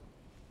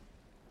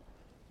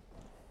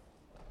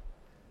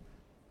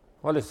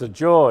Well, it's a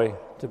joy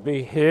to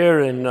be here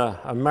in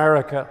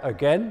America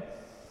again.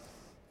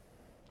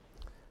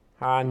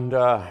 And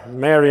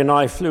Mary and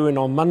I flew in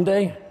on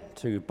Monday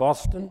to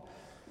Boston,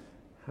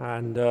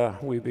 and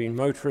we've been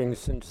motoring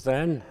since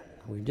then.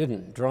 We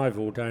didn't drive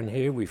all down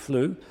here, we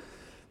flew,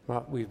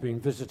 but we've been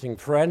visiting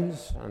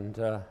friends and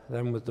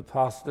then with the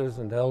pastors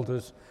and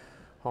elders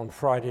on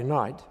Friday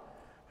night.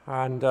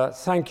 And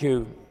thank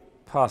you,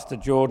 Pastor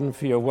Jordan,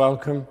 for your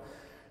welcome.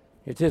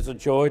 It is a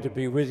joy to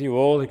be with you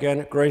all again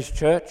at Grace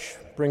Church.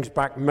 Brings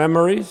back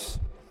memories.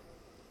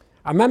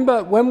 I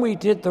remember when we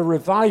did the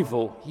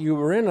revival, you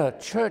were in a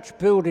church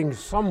building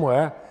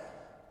somewhere.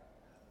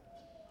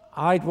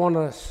 I'd want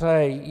to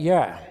say,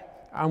 yeah.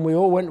 And we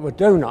all went to a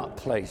donut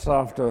place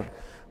after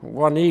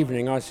one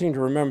evening. I seem to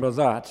remember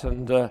that.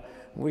 And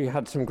we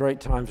had some great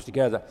times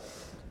together.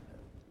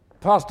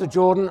 Pastor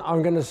Jordan,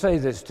 I'm going to say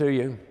this to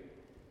you.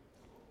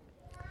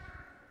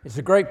 It's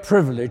a great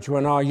privilege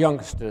when our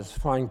youngsters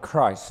find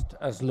Christ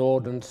as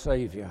Lord and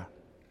Savior.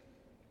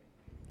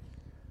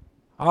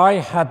 I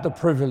had the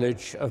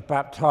privilege of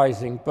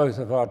baptizing both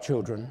of our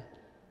children.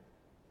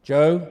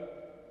 Jo,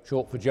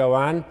 short for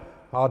Joanne,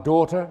 our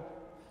daughter.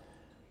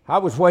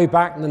 That was way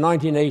back in the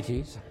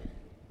 1980s.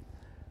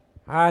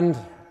 And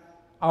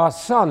our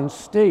son,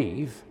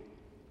 Steve,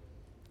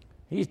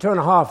 he's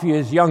 2.5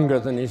 years younger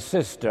than his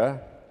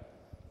sister.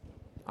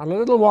 And a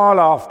little while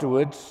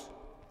afterwards,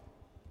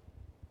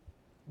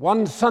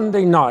 one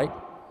Sunday night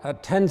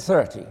at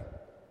 10:30,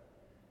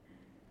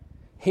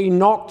 he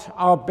knocked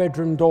our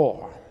bedroom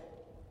door.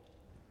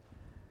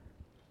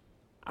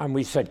 And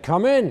we said,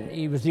 come in.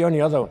 He was the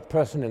only other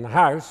person in the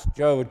house.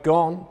 Jo had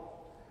gone.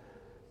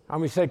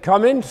 And we said,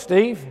 come in,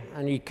 Steve.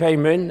 And he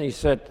came in.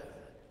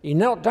 He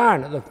knelt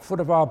down at the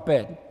foot of our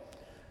bed.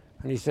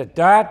 And he said,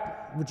 Dad,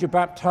 would you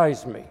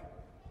baptize me?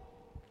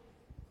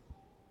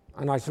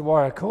 And I said,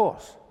 why, of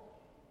course.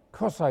 Of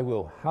course I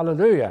will.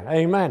 Hallelujah.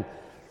 Amen.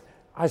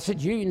 I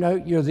said, you know,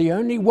 you're the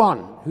only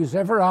one who's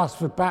ever asked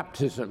for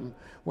baptism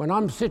when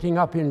I'm sitting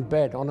up in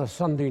bed on a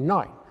Sunday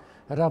night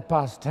at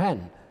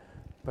 10:30.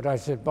 But I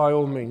said, by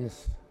all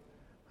means,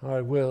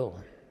 I will.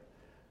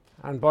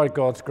 And by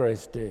God's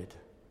grace did.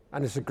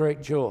 And it's a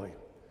great joy.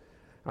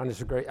 And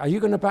it's a great... Are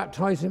you going to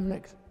baptize him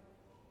next?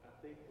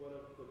 I think one of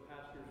the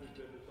pastors has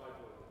been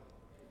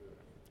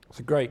discipling. It's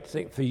a great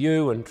thing for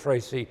you and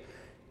Tracy.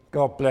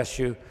 God bless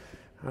you.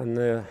 And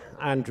the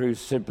Andrews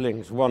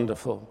siblings,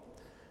 wonderful.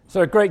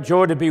 So a great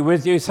joy to be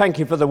with you. Thank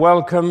you for the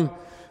welcome.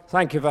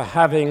 Thank you for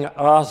having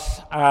us.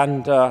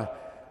 And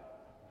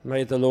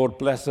may the Lord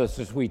bless us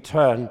as we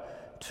turn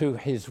to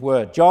his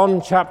word.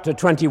 John chapter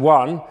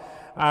 21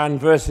 and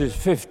verses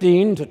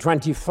 15 to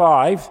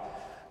 25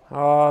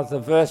 are the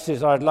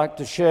verses I'd like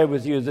to share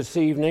with you this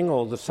evening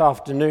or this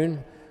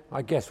afternoon.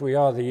 I guess we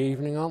are the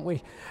evening, aren't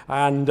we?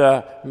 And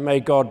may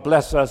God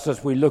bless us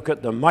as we look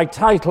at them. My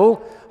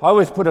title, I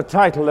always put a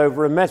title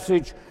over a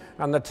message,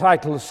 and the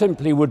title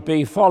simply would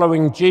be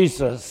Following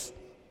Jesus.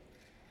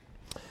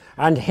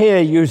 And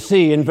here you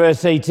see in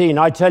verse 18,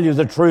 I tell you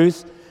the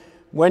truth,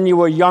 when you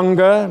were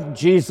younger,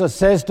 Jesus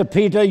says to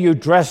Peter, you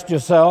dressed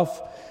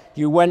yourself,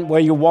 you went where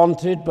you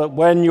wanted, but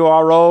when you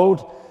are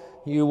old,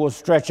 you will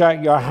stretch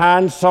out your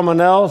hand, someone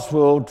else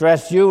will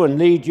dress you and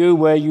lead you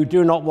where you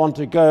do not want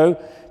to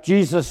go.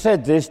 Jesus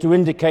said this to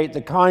indicate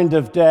the kind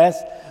of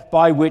death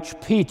by which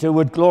Peter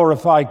would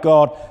glorify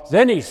God.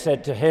 Then he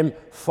said to him,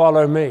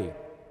 follow me.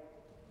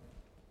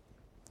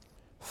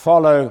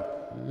 Follow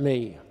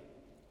me.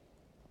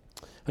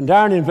 And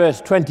down in verse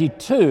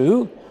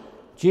 22,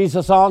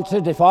 Jesus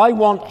answered, if I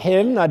want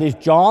him, that is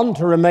John,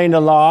 to remain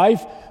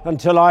alive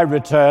until I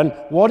return,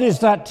 what is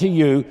that to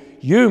you?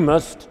 You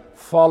must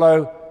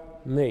follow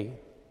me.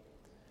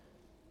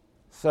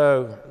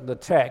 So the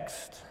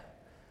text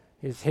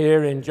is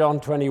here in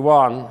John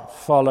 21,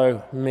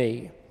 follow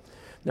me.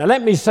 Now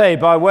let me say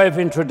by way of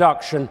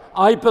introduction,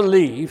 I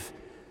believe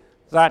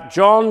that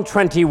John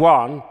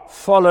 21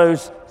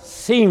 follows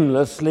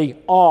seamlessly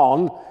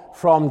on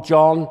from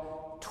John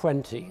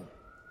 20.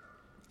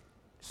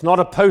 It's not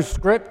a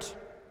postscript.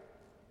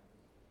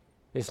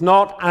 It's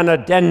not an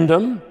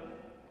addendum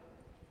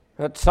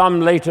at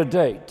some later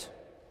date,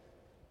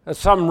 as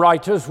some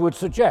writers would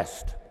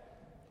suggest.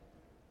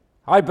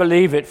 I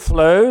believe it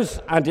flows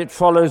and it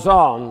follows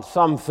on.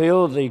 Some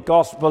feel the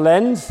gospel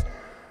ends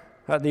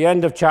at the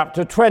end of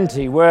chapter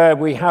 20, where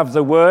we have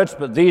the words,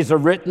 but these are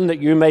written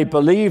that you may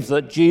believe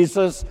that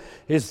Jesus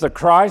is the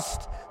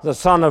Christ, the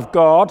Son of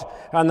God,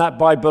 and that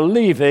by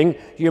believing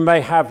you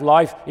may have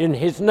life in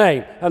his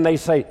name. And they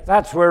say,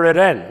 that's where it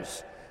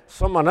ends.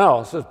 Someone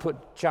else has put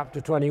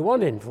chapter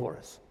 21 in for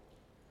us.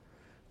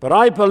 But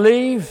I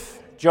believe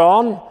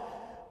John,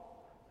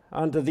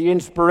 under the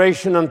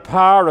inspiration and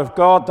power of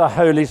God the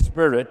Holy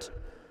Spirit,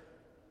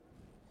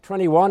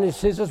 21 is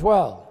his as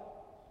well.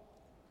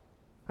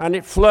 And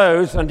it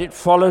flows and it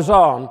follows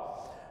on.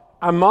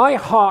 And my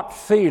heart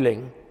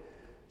feeling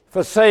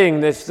for saying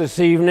this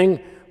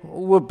evening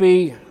would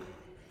be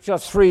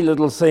just three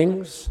little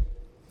things.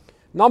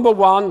 Number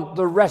one,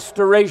 the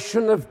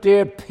restoration of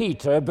dear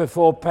Peter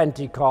before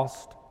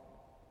Pentecost.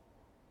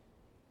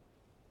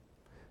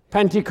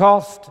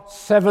 Pentecost,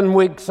 7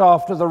 weeks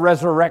after the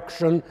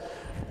resurrection.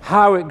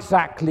 How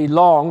exactly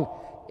long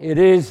it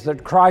is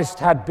that Christ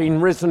had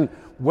been risen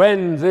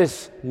when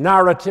this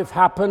narrative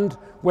happened,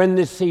 when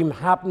this scene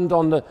happened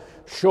on the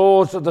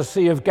shores of the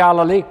Sea of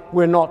Galilee,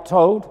 we're not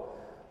told.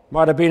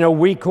 Might have been a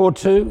week or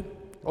 2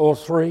 or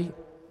 3.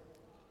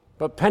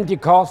 But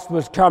Pentecost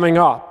was coming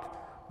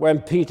up when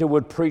Peter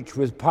would preach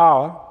with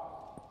power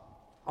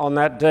on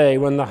that day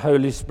when the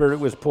Holy Spirit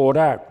was poured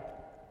out.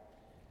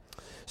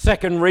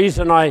 Second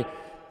reason I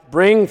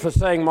bring for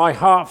saying my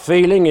heart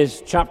feeling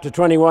is chapter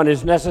 21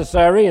 is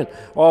necessary and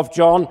of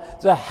John,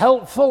 the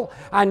helpful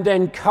and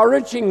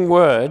encouraging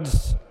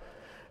words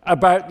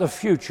about the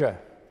future.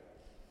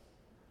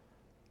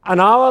 And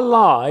our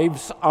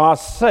lives are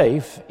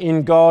safe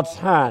in God's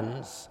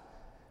hands.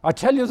 I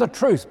tell you the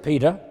truth,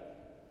 Peter.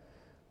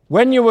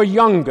 When you were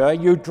younger,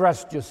 you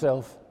dressed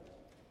yourself.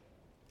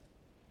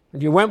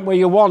 And you went where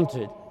you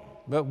wanted.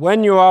 But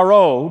when you are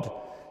old,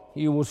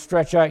 you will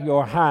stretch out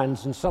your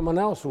hands and someone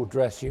else will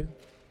dress you.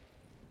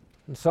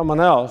 And someone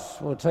else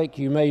will take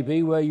you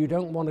maybe where you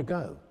don't want to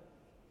go.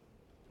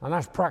 And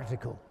that's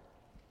practical.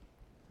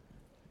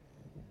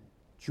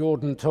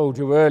 Jordan told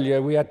you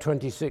earlier, we had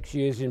 26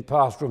 years in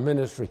pastoral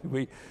ministry.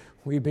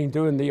 We've been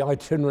doing the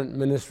itinerant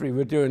ministry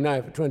we're doing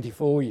now for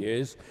 24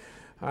 years.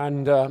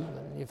 And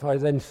if I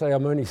then say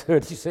I'm only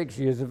 36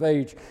 years of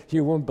age,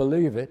 you won't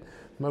believe it.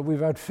 But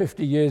we've had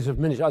 50 years of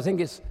ministry. I think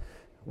it's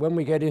when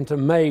we get into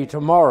May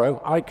tomorrow,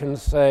 I can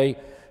say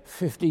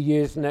 50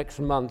 years next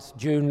month,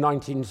 June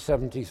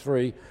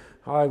 1973,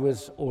 I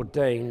was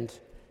ordained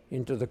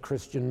into the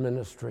Christian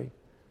ministry.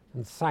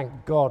 And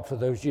thank God for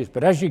those years.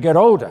 But as you get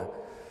older,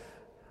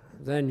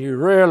 then you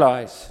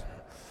realize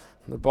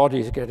the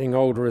body's getting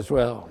older as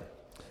well.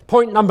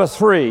 Point number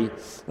 3,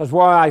 as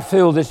why I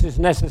feel this is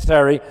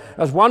necessary,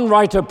 as one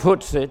writer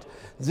puts it,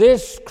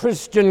 this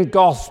Christian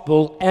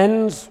gospel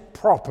ends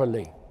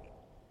properly.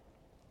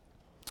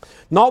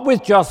 Not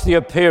with just the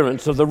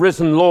appearance of the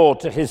risen Lord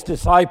to his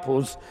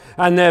disciples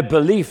and their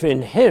belief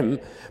in him,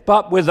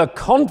 but with a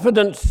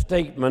confident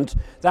statement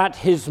that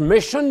his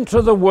mission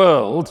to the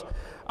world,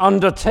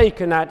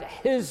 undertaken at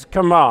his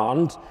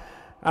command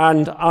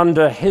and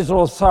under his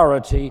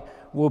authority,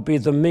 will be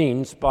the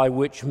means by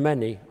which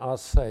many are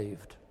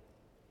saved.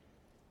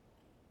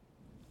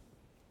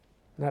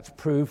 That's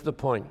proved the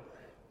point.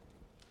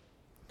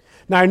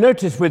 Now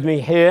notice with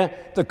me here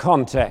the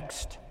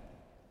context.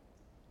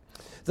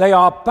 They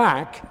are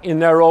back in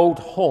their old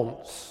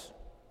haunts,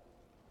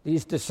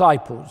 these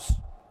disciples.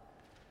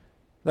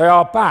 They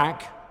are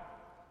back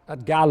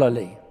at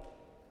Galilee.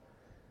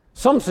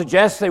 Some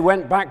suggest they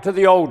went back to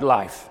the old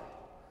life,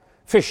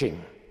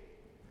 fishing.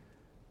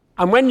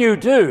 And when you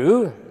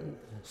do,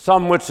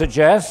 some would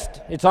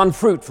suggest it's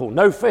unfruitful,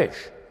 no fish.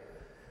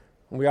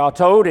 We are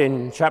told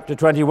in chapter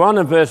 21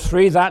 and verse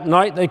 3, that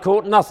night they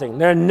caught nothing.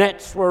 Their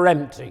nets were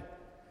empty.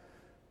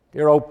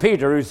 Dear old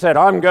Peter, who said,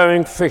 I'm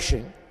going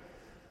fishing.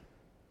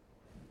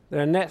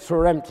 Their nets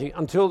were empty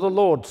until the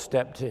Lord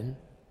stepped in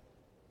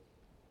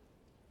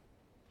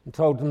and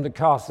told them to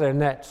cast their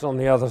nets on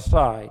the other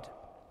side.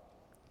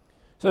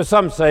 So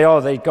some say,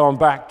 they'd gone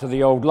back to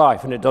the old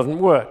life and it doesn't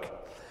work.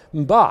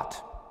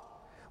 But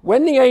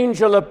when the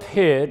angel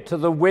appeared to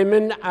the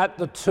women at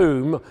the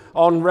tomb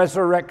on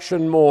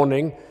resurrection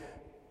morning,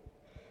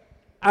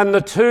 and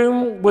the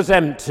tomb was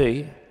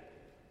empty,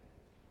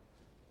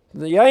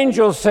 the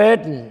angel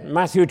said in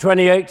Matthew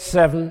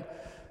 28:7,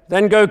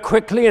 then go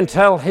quickly and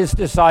tell his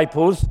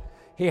disciples,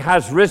 he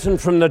has risen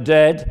from the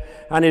dead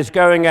and is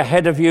going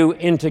ahead of you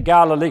into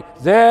Galilee.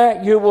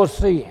 There you will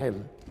see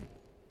him.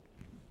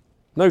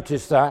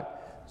 Notice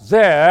that.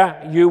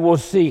 There you will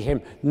see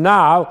him.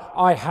 Now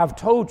I have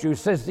told you,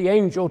 says the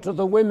angel to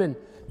the women,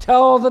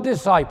 tell the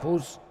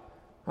disciples,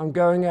 I'm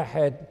going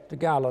ahead to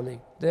Galilee.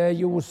 There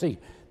you will see.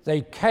 They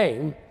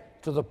came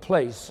to the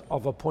place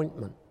of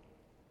appointment.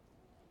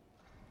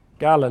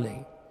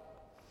 Galilee.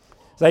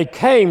 They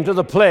came to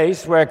the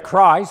place where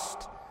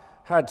Christ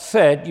had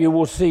said, you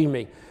will see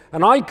me.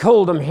 And I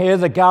call them here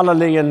the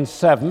Galilean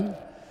 7.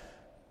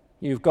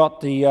 You've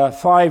got the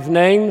 5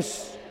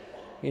 names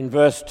in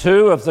verse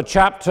 2 of the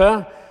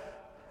chapter.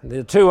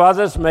 The 2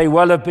 others may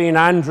well have been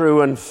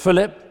Andrew and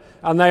Philip,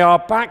 and they are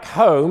back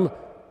home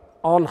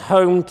on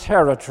home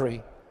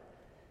territory.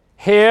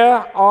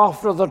 Here,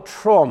 after the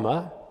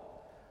trauma,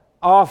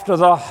 after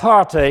the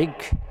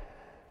heartache,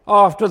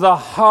 after the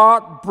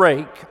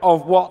heartbreak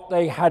of what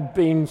they had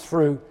been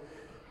through,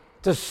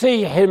 to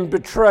see him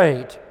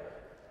betrayed,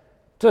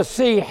 to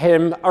see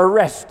him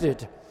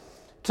arrested,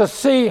 to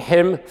see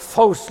him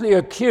falsely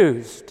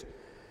accused,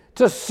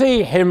 to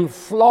see him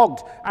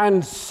flogged,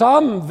 and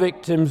some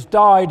victims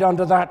died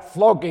under that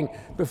flogging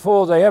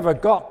before they ever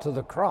got to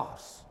the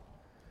cross.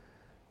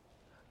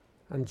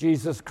 And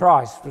Jesus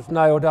Christ was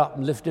nailed up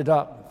and lifted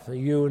up for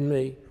you and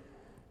me.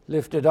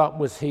 Lifted up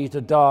was he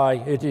to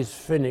die. It is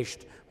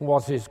finished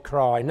was his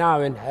cry.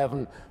 Now in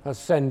heaven,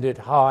 ascended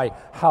high.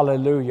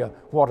 Hallelujah.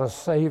 What a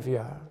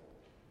Savior.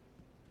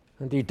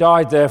 And he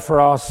died there for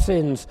our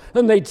sins.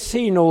 And they'd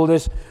seen all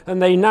this,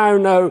 and they now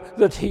know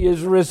that he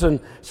is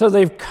risen. So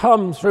they've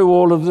come through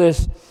all of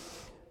this.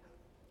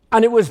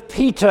 And it was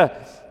Peter.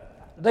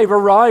 They've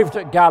arrived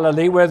at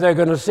Galilee where they're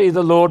going to see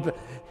the Lord. But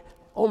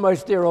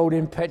almost dear old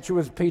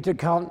impetuous Peter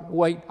can't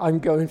wait. I'm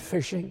going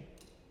fishing.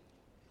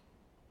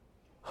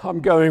 I'm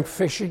going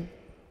fishing.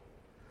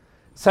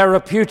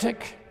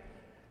 Therapeutic,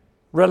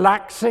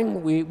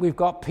 relaxing. We've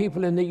got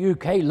people in the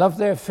UK love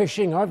their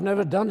fishing. I've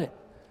never done it.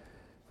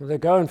 They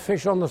go and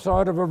fish on the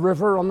side of a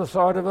river, on the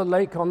side of a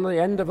lake, on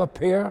the end of a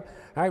pier,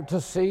 out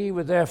to sea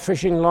with their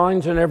fishing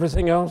lines and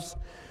everything else.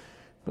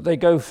 But they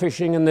go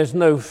fishing and there's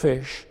no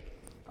fish.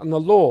 And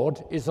the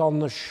Lord is on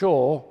the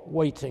shore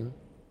waiting.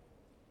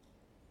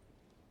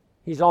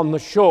 He's on the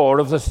shore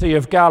of the Sea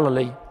of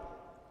Galilee.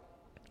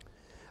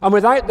 And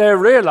without their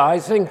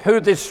realizing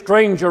who this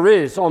stranger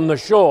is on the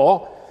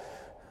shore,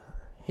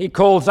 he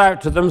calls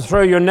out to them,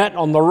 throw your net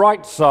on the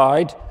right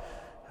side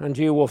and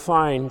you will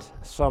find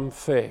some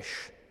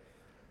fish.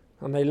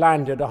 And they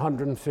landed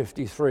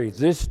 153.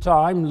 This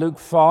time, Luke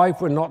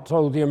 5, we're not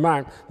told the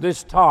amount.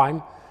 This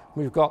time,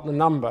 we've got the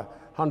number,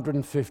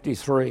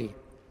 153.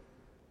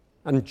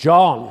 And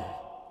John,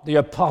 the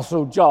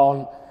Apostle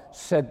John,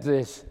 said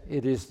this,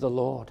 it is the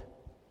Lord.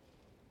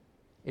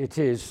 It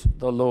is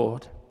the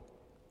Lord.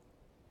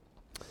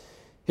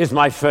 Here's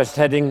my first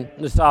heading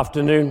this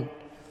afternoon.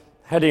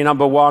 Heading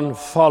number 1,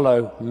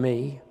 follow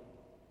me.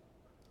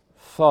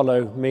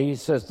 Follow me,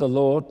 says the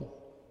Lord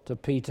to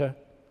Peter.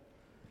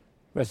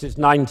 Verses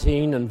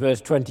 19 and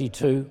verse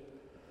 22.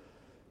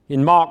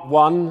 In Mark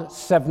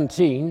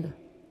 1:17,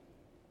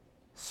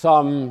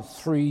 some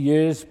 3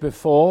 years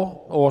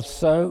before or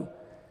so,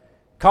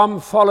 come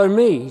follow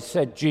me,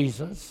 said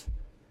Jesus,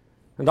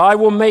 and I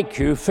will make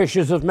you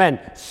fishers of men.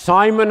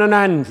 Simon and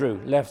Andrew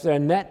left their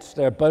nets,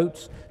 their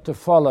boats, to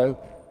follow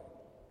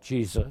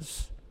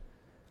Jesus.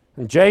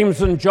 And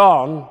James and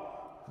John,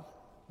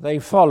 they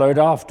followed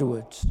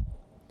afterwards.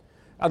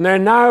 And they're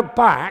now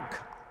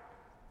back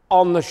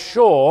on the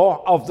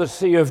shore of the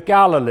Sea of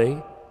Galilee,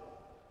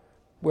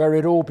 where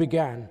it all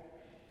began.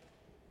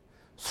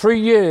 3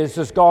 years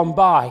has gone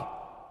by,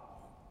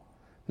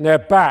 and they're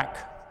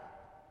back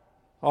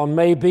on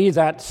maybe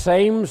that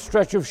same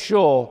stretch of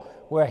shore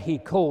where he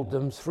called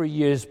them 3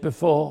 years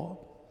before.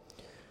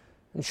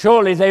 And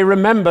surely they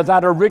remember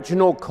that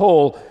original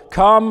call,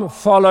 come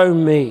follow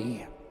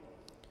me.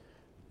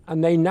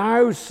 And they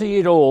now see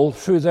it all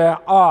through their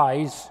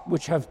eyes,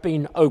 which have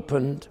been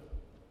opened.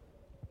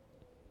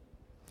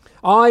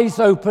 Eyes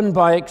opened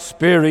by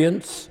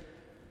experience,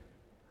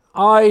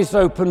 eyes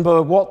opened by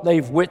what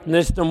they've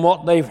witnessed and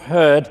what they've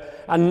heard,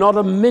 and not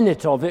a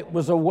minute of it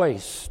was a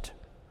waste.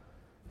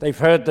 They've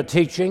heard the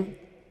teaching.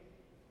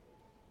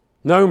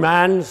 No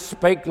man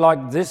spake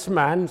like this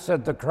man,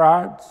 said the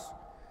crowds.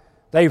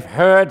 They've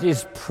heard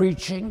his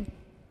preaching.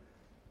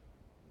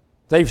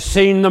 They've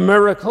seen the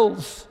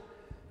miracles,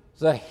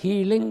 the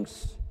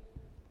healings,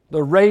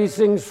 the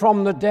raisings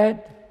from the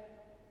dead.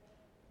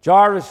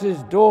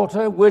 Jairus'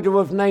 daughter, widow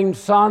of named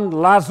son,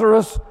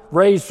 Lazarus,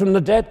 raised from the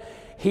dead.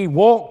 He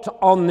walked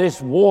on this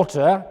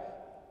water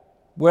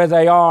where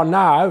they are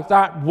now.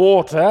 That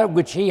water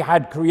which he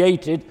had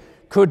created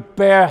could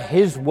bear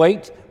his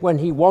weight when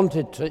he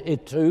wanted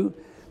it to.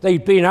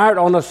 They'd been out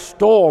on a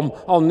storm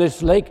on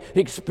this lake.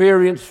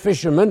 Experienced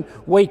fishermen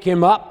wake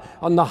him up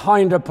on the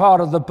hinder part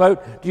of the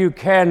boat. Do you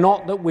care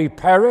not that we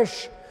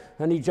perish?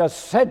 And he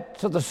just said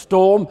to the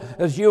storm,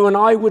 as you and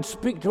I would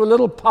speak to a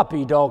little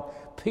puppy dog,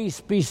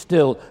 peace, be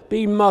still,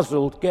 be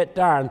muzzled, get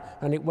down.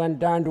 And it went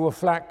down to a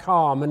flat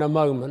calm in a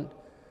moment.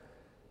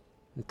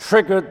 And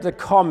triggered the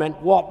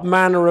comment, what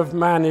manner of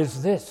man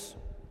is this?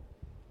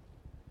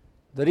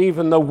 That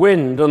even the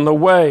wind and the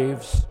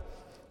waves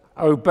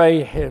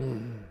obey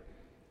him.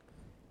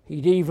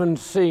 They'd even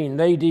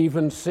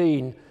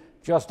seen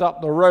just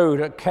up the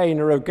road at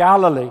Cana of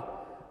Galilee,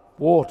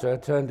 water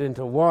turned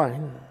into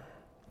wine.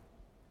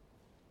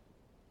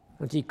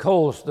 And he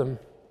calls them.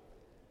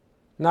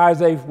 Now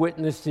they've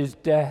witnessed his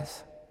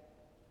death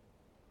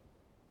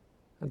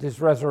and his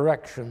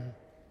resurrection.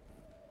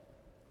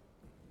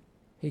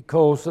 He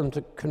calls them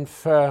to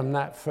confirm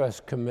that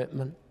first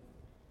commitment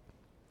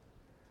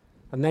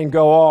and then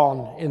go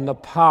on in the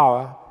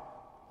power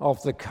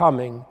of the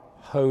coming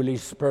Holy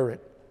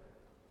Spirit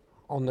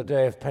on the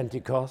day of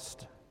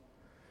Pentecost.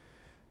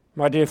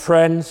 My dear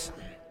friends,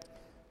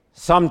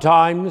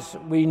 sometimes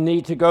we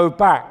need to go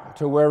back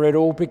to where it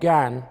all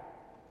began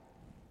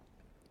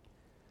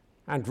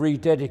and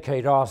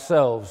rededicate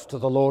ourselves to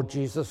the Lord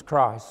Jesus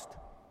Christ.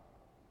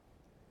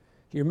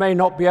 You may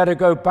not be able to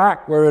go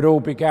back where it all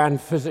began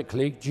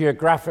physically,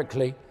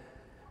 geographically,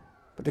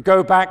 but to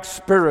go back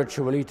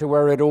spiritually to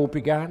where it all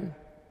began.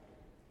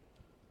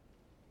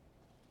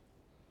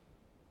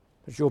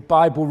 Has your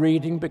Bible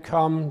reading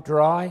become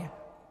dry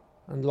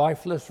and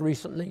lifeless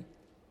recently?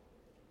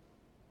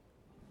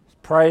 Has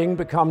praying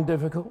become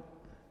difficult?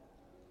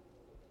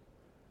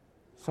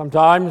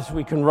 Sometimes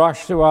we can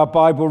rush through our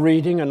Bible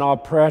reading and our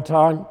prayer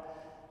time,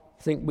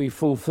 think we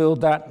fulfilled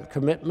that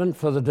commitment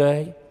for the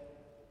day.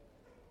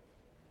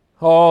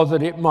 Oh,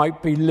 that it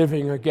might be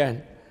living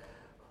again.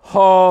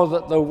 Oh,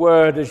 that the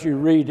word, as you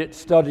read it,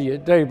 study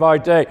it day by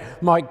day,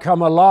 might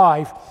come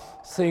alive.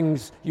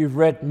 Things you've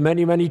read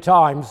many, many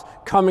times,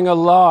 coming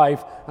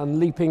alive and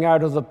leaping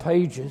out of the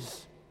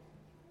pages.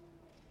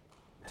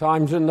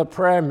 Times in the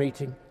prayer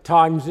meeting,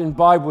 times in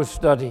Bible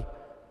study.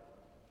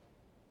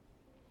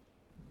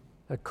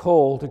 A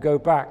call to go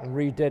back and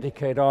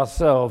rededicate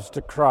ourselves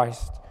to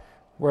Christ,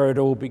 where it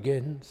all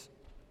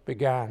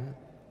began.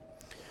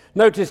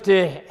 Notice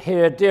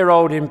here, dear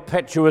old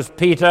impetuous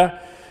Peter.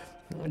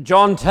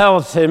 John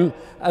tells him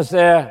as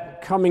they're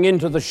coming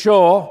into the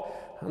shore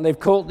and they've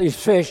caught these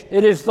fish,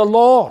 it is the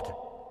Lord.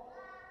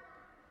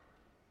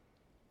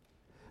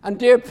 And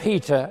dear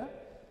Peter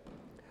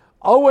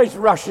always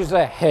rushes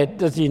ahead,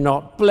 does he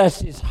not?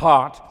 Bless his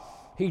heart.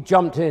 He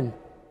jumped in.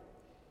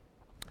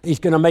 He's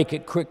going to make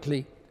it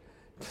quickly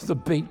to the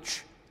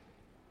beach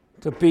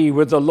to be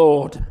with the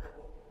Lord.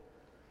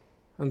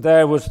 And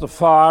there was the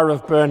fire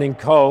of burning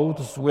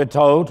coals, we're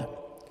told.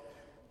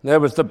 There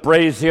was the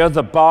brazier,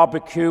 the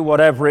barbecue,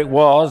 whatever it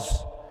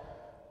was.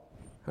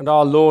 And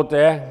our Lord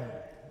there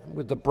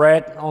with the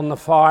bread on the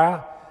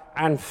fire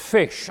and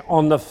fish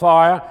on the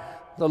fire.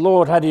 The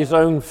Lord had his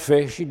own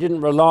fish. He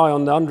didn't rely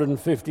on the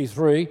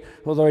 153,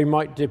 although he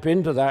might dip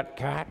into that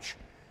catch.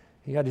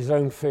 He had his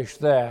own fish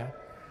there.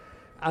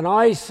 And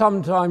I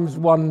sometimes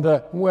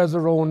wonder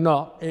whether or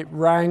not it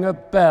rang a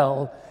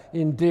bell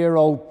in dear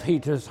old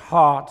Peter's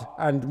heart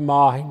and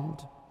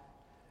mind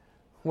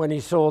when he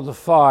saw the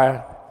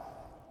fire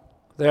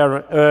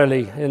there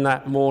early in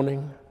that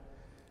morning.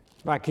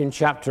 Back in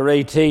chapter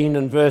 18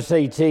 and verse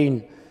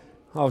 18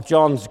 of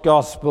John's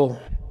Gospel,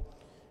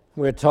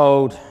 we're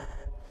told,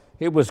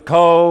 it was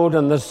cold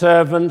and the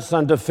servants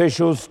and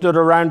officials stood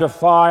around a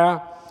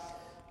fire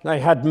they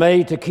had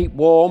made to keep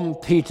warm.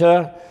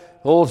 Peter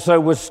also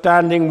was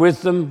standing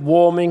with them,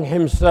 warming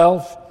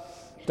himself.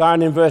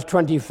 Down in verse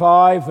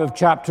 25 of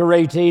chapter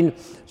 18,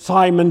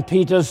 Simon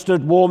Peter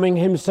stood warming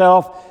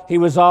himself. He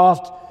was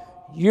asked,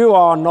 "You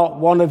are not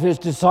one of his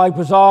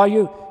disciples, are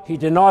you?" He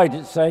denied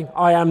it, saying,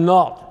 "I am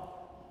not."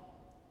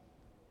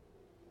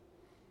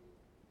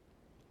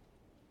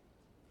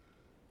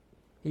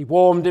 He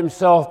warmed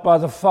himself by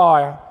the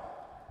fire.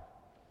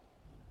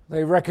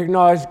 They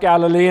recognized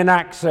Galilean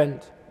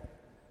accent.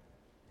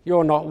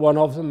 "You're not one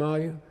of them, are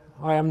you?"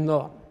 "I am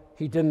not."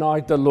 He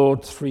denied the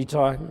Lord 3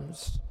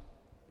 times.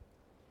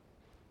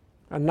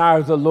 And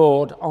now the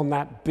Lord on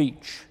that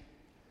beach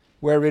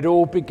where it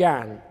all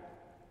began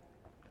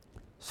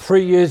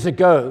 3 years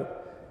ago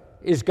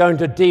is going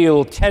to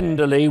deal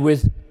tenderly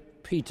with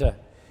Peter.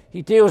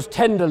 He deals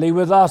tenderly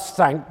with us,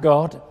 thank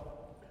God.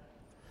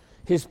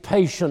 His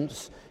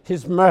patience,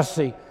 his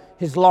mercy,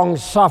 his long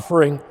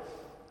suffering.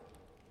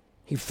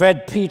 He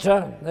fed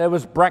Peter. There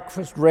was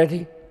breakfast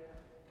ready.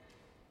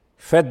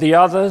 Fed the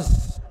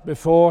others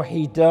before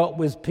he dealt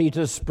with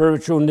Peter's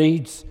spiritual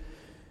needs.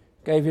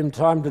 Gave him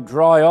time to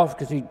dry off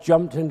because he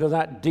jumped into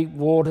that deep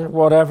water,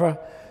 whatever.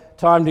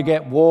 Time to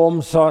get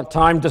warm,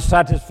 time to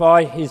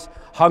satisfy his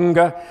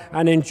hunger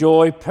and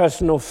enjoy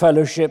personal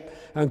fellowship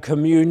and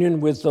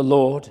communion with the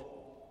Lord.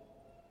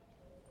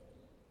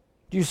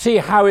 Do you see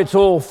how it's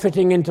all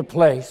fitting into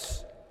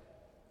place?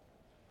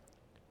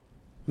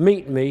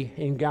 Meet me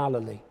in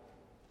Galilee.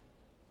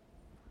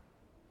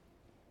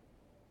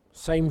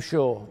 Same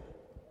shore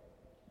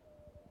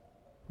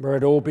where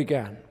it all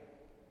began.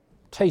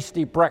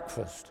 Tasty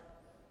breakfast.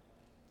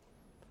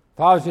 If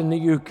I was in the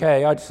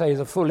UK, I'd say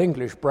the full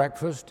English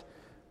breakfast,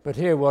 but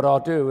here what I'll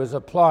do is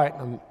apply it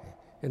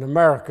in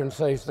American,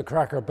 say it's the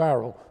Cracker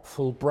Barrel,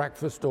 full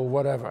breakfast or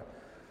whatever.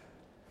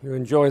 You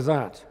enjoy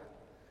that.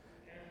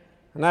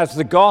 And as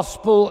the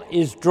gospel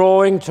is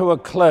drawing to a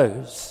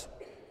close,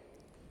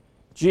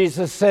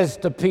 Jesus says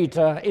to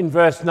Peter in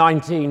verse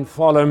 19,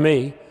 "Follow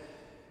me."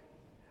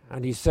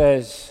 And he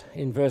says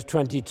in verse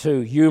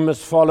 22, "You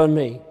must follow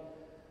me,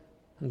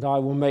 and I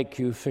will make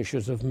you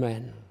fishers of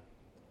men."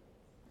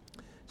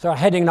 So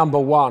heading number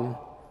 1,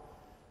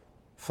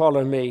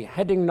 follow me.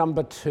 Heading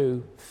number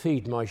 2,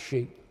 feed my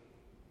sheep.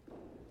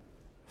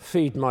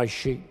 Feed my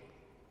sheep.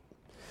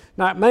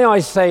 Now, may I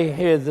say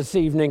here this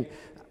evening,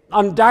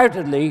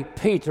 undoubtedly,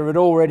 Peter had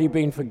already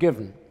been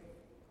forgiven.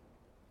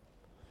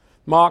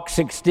 Mark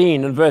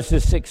 16 and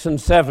verses 6 and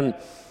 7.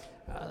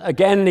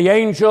 Again, the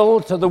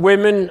angel to the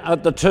women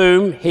at the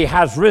tomb, "He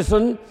has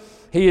risen.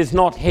 He is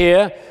not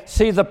here.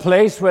 See the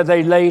place where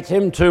they laid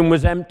him. Tomb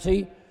was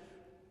empty.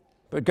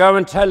 But go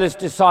and tell his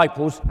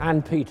disciples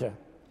and Peter."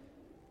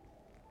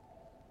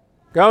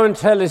 Go and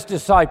tell his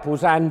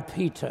disciples and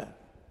Peter.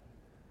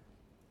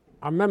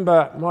 I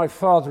remember my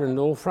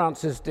father-in-law,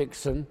 Francis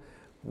Dixon,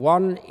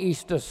 one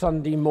Easter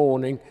Sunday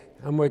morning,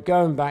 and we're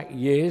going back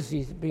years.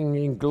 He's been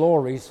in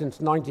glory since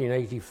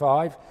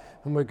 1985,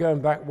 and we're going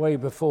back way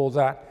before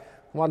that.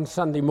 One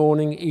Sunday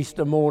morning,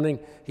 Easter morning,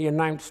 he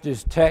announced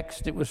his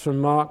text. It was from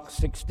Mark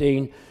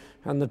 16,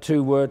 and the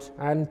 2 words,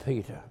 "and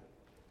Peter."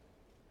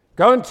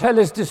 Go and tell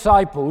his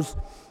disciples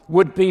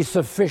would be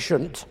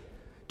sufficient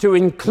to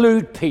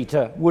include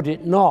Peter, would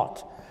it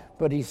not?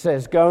 But he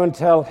says, go and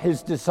tell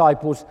his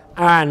disciples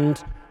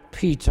and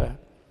Peter.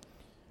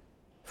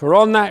 For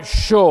on that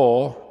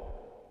shore,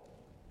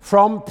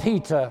 from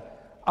Peter,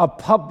 a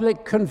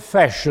public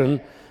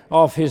confession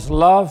of his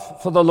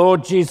love for the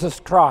Lord Jesus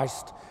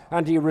Christ,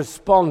 and he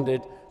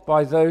responded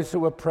by those who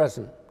were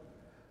present.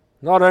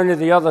 Not only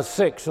the other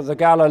 6 of the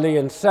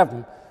Galilean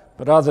 7,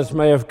 but others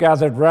may have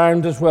gathered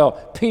round as well.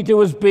 Peter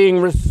was being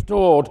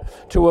restored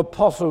to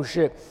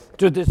apostleship,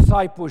 to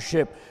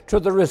discipleship, to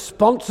the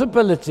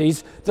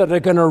responsibilities that are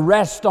going to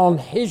rest on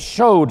his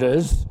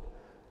shoulders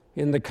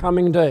in the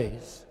coming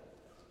days.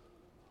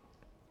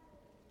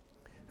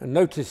 And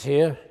notice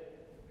here,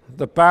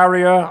 the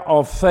barrier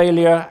of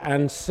failure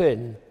and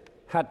sin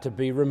had to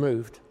be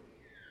removed.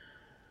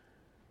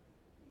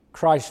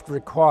 Christ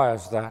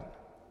requires that.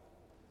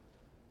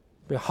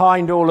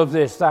 Behind all of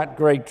this, that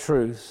great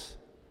truth.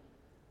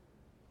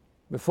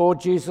 Before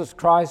Jesus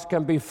Christ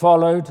can be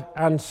followed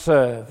and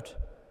served,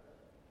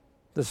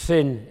 the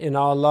sin in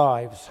our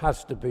lives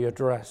has to be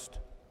addressed.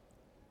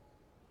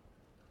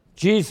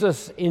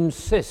 Jesus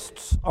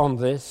insists on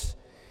this,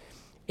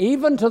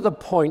 even to the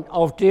point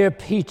of dear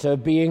Peter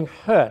being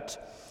hurt.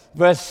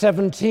 Verse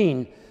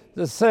 17,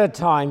 the third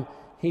time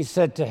he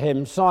said to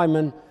him,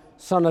 Simon,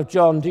 son of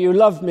John, do you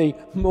love me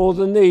more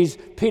than these?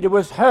 Peter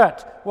was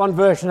hurt. One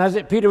version has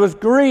it, Peter was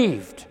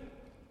grieved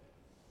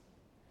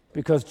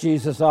because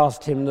Jesus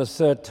asked him the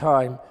third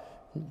time,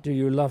 do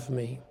you love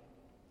me?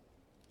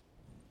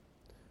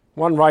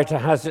 One writer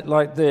has it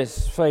like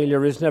this,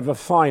 failure is never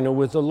final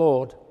with the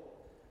Lord.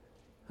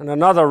 And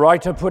another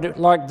writer put it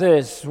like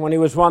this, when he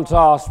was once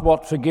asked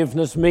what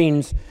forgiveness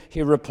means,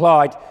 he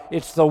replied,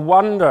 it's the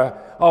wonder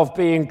of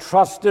being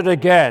trusted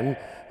again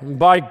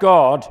by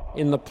God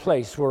in the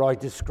place where I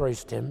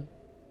disgraced him.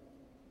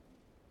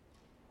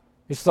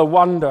 It's the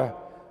wonder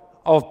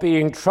of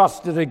being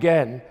trusted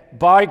again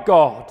by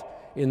God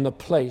in the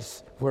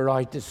place where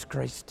I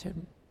disgraced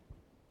him.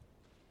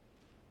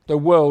 The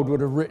world would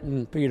have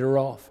written Peter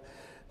off.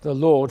 The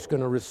Lord's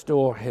going to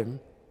restore him.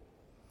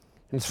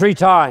 And 3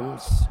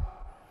 times,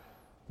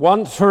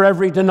 once for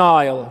every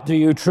denial, do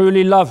you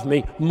truly love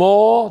me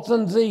more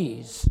than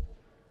these?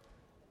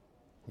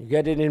 You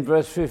get it in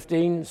verse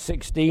 15,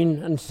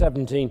 16, and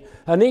 17.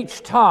 And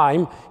each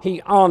time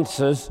he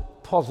answers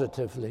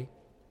positively.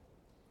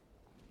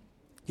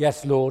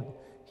 Yes, Lord,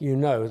 you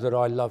know that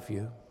I love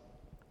you.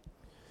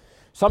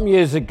 Some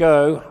years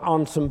ago,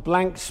 on some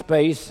blank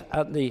space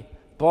at the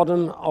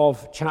bottom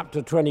of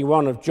chapter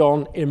 21 of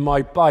John in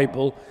my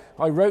Bible,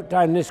 I wrote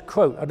down this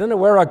quote. I don't know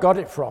where I got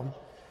it from,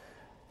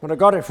 but I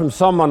got it from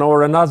someone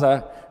or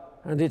another,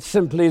 and it's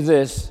simply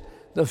this.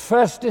 The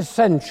first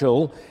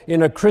essential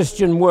in a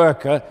Christian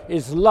worker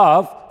is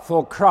love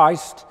for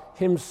Christ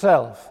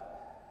himself.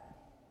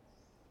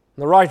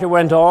 The writer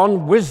went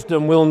on,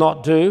 wisdom will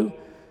not do,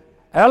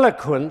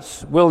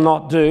 eloquence will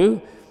not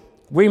do.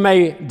 We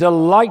may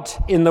delight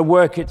in the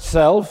work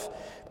itself.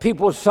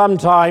 People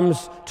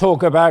sometimes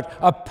talk about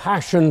a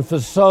passion for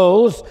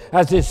souls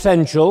as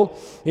essential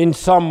in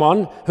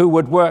someone who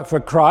would work for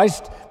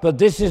Christ, but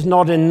this is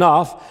not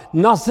enough.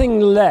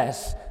 Nothing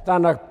less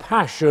than a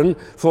passion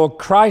for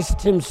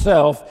Christ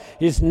himself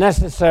is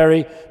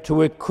necessary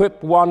to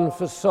equip one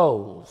for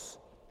souls.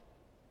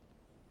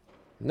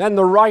 And then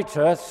the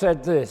writer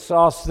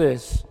asked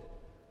this,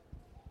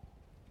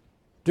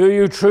 do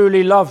you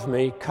truly love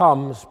me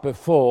comes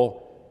before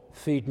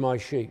feed my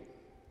sheep.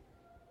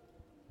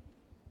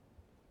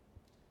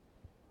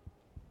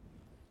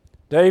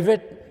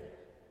 David,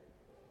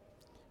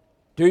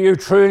 do you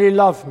truly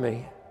love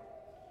me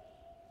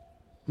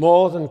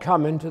more than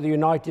coming to the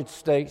United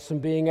States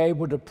and being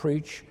able to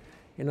preach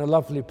in a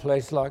lovely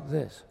place like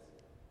this?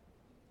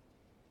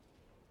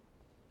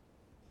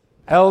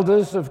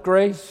 Elders of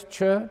Grace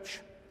Church,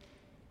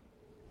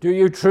 do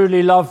you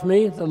truly love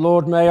me, the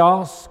Lord may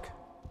ask,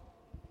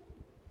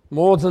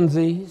 more than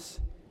these,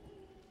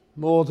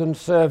 more than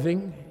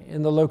serving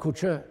in the local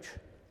church?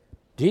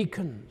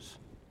 Deacons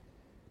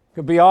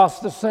could be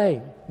asked the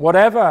same.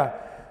 Whatever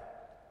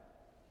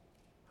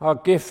our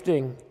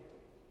gifting,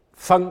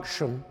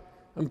 function,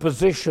 and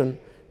position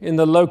in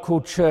the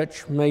local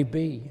church may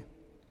be,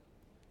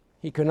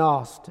 he can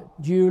ask,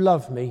 do you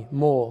love me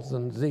more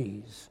than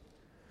these?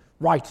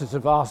 Writers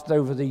have asked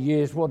over the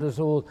years, what does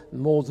all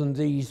more than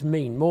these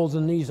mean? More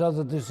than these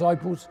other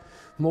disciples?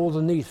 More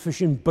than these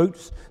fishing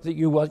boats that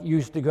you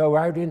used to go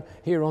out in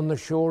here on the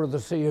shore of the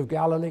Sea of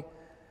Galilee?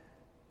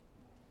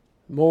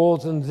 More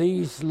than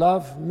these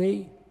love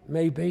me?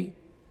 Maybe.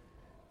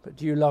 But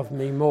do you love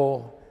me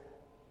more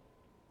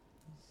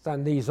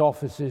than these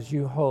offices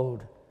you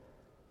hold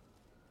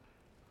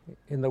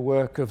in the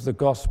work of the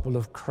gospel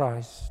of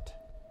Christ?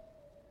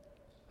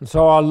 And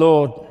so our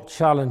Lord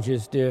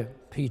challenges dear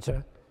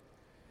Peter.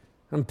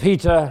 And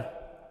Peter,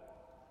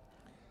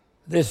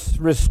 this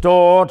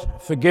restored,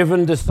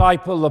 forgiven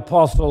disciple,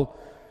 apostle,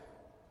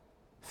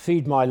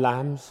 feed my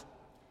lambs,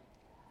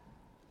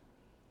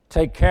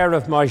 take care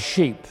of my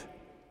sheep,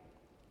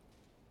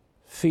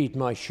 feed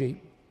my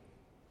sheep.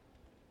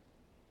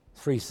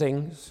 3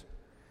 things.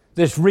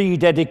 This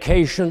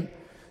rededication,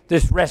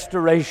 this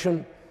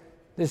restoration,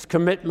 This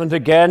commitment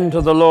again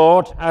to the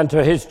Lord and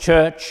to his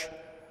church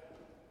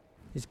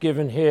is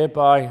given here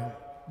by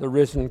the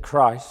risen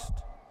Christ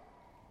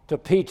to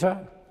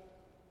Peter,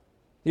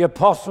 the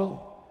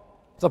apostle,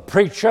 the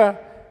preacher,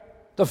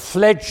 the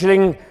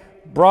fledgling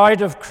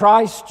bride of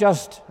Christ,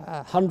 just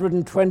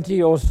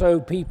 120 or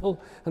so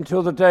people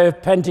until the day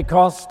of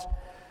Pentecost.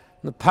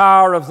 The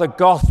power of the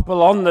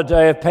gospel on the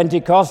day of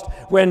Pentecost,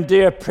 when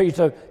dear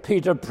Peter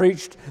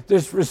preached,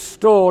 this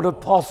restored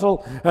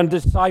apostle and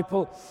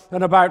disciple,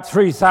 and about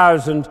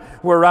 3,000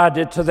 were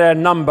added to their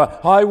number.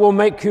 I will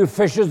make you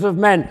fishers of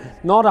men.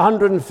 Not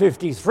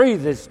 153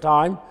 this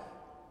time,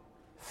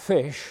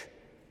 fish,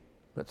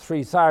 but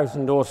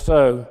 3,000 or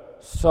so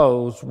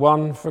souls,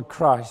 one for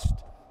Christ,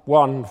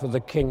 one for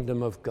the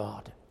kingdom of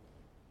God.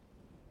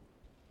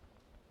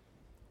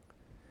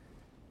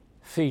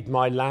 Feed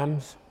my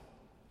lambs.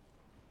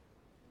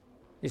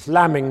 It's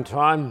lambing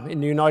time in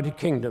the United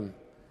Kingdom.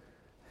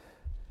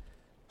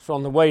 So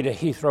on the way to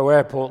Heathrow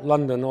Airport,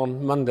 London,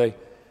 on Monday,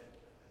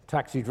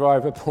 taxi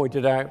driver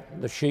pointed out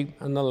the sheep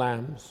and the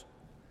lambs,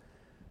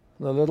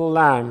 the little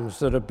lambs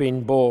that have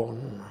been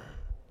born,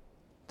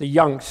 the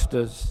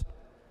youngsters,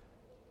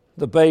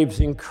 the babes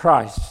in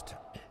Christ.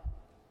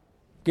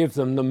 Give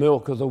them the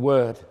milk of the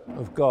Word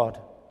of God.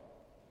 It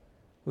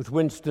was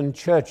Winston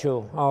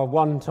Churchill, our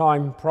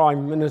one-time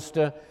Prime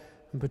Minister,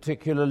 and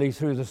particularly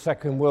through the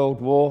Second World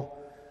War,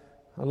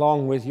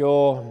 along with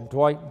your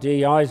Dwight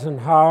D.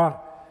 Eisenhower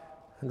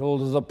and all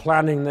of the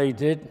planning they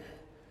did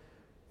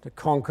to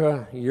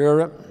conquer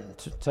Europe,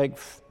 to take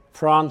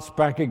France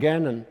back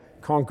again and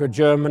conquer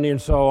Germany and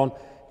so on. It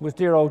was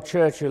dear old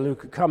Churchill who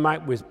could come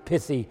out with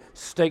pithy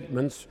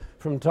statements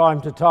from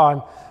time to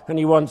time, and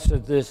he once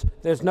said this: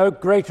 there's no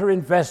greater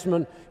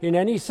investment in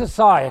any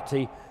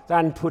society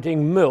than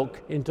putting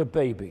milk into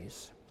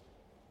babies.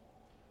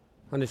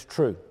 And it's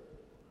true.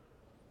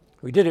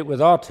 We did it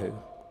with our two.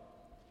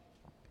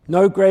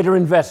 No greater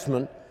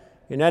investment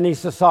in any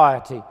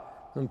society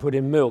than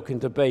putting milk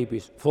into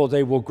babies, for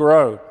they will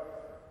grow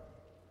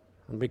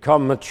and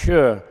become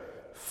mature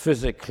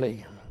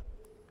physically.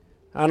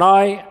 And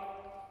I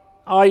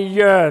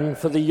yearn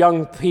for the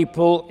young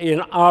people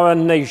in our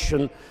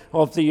nation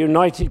of the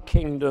United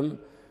Kingdom,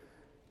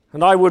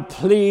 and I would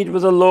plead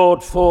with the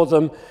Lord for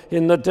them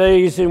in the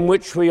days in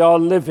which we are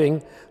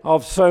living,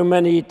 of so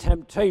many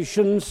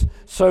temptations,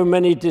 so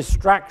many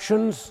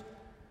distractions,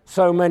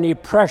 so many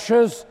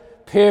pressures,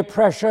 peer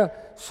pressure,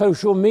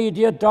 social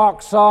media,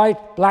 dark side,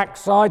 black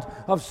side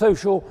of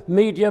social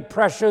media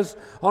pressures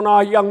on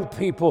our young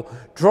people,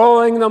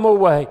 drawing them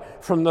away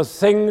from the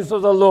things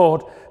of the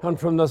Lord and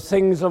from the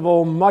things of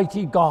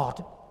Almighty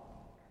God.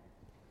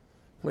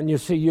 When you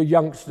see your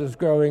youngsters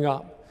growing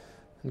up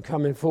and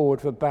coming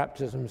forward for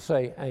baptism,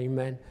 say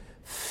amen.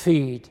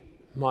 Feed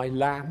my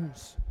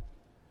lambs.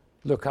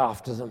 Look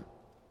after them.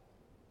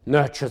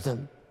 Nurture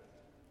them.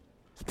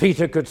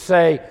 Peter could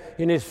say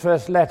in his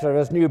first letter,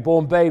 as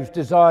newborn babes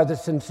desire the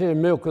sincere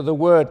milk of the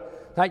word,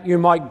 that you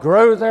might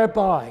grow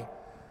thereby.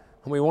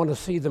 And we want to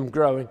see them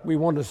growing. We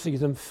want to see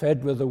them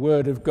fed with the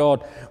word of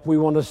God. We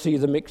want to see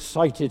them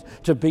excited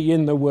to be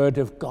in the word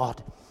of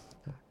God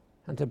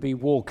and to be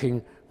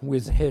walking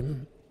with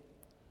him.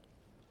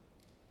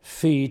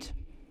 Feed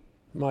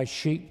my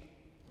sheep,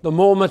 the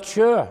more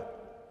mature.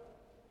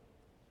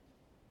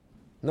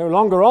 No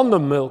longer on the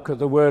milk of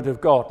the word of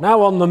God,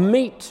 now on the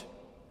meat.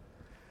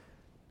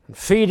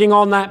 Feeding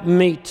on that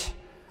meat,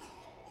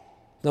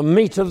 the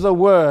meat of the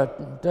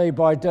word, day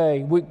by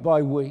day, week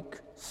by week,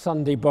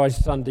 Sunday by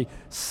Sunday.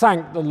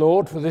 Thank the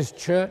Lord for this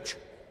church.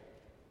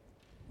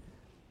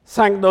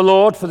 Thank the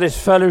Lord for this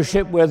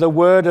fellowship where the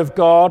word of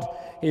God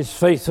is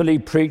faithfully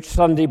preached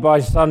Sunday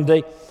by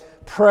Sunday.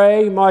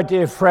 Pray, my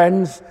dear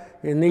friends,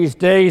 in these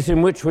days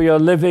in which we are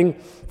living,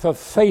 for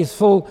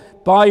faithful,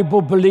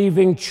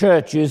 Bible-believing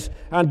churches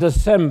and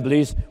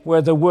assemblies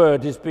where the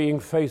word is being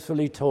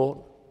faithfully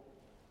taught.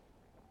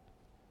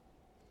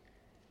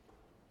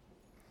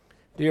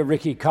 Dear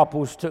Ricky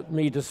Couples took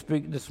me to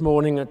speak this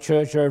morning at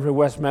church over in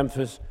West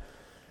Memphis.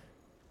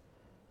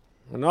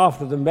 And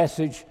after the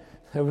message,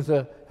 there was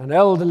an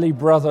elderly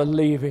brother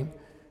leaving.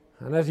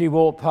 And as he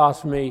walked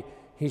past me,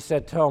 he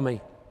said, "Tell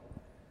me,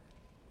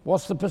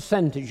 what's the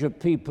percentage of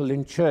people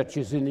in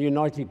churches in the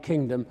United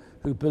Kingdom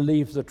who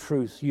believe the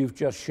truth you've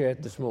just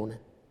shared this morning?"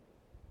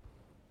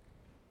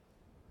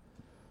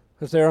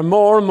 Because there are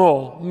more and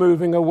more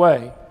moving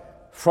away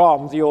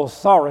from the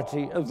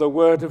authority of the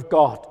Word of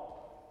God.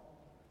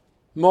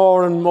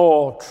 More and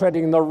more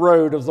treading the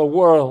road of the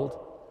world,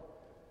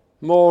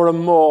 more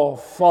and more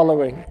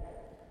following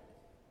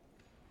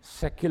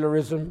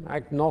secularism,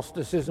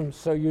 agnosticism,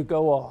 so you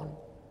go on.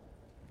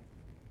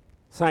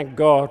 Thank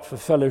God for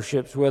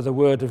fellowships where the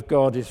word of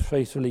God is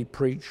faithfully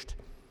preached.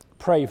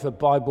 Pray for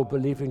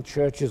Bible-believing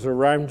churches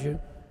around you.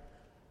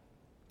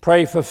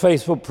 Pray for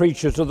faithful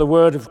preachers of the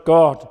word of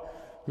God.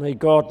 May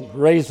God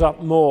raise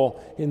up more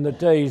in the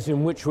days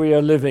in which we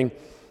are living,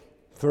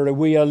 for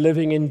we are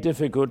living in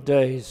difficult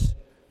days.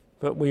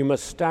 But we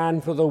must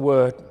stand for the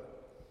word,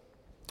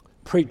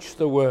 preach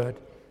the word,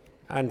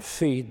 and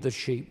feed the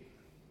sheep.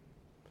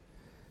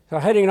 So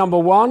heading number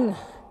 1,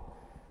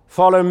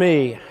 follow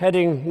me.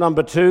 Heading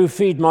number 2,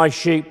 feed my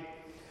sheep.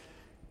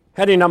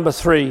 Heading number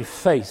 3,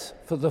 faith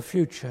for the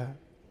future.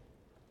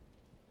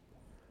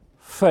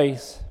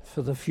 Faith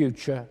for the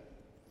future.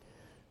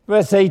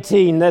 Verse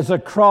 18, there's a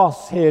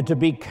cross here to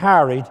be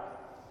carried.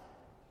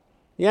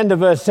 The end of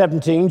verse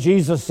 17,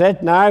 Jesus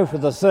said, now for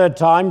the 3rd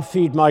time,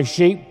 feed my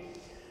sheep.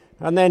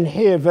 And then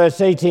here,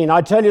 verse 18, I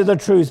tell you the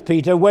truth,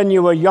 Peter, when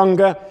you were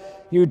younger,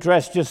 you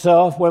dressed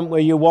yourself, went where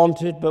you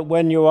wanted, but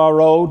when you are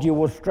old, you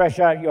will stretch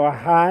out your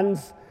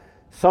hands.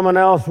 Someone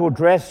else will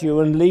dress you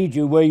and lead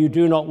you where you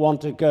do not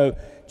want to go.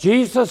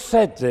 Jesus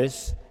said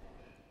this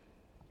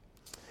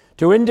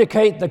to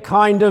indicate the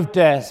kind of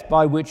death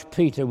by which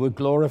Peter would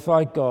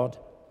glorify God.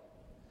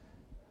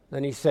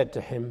 Then he said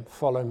to him,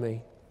 follow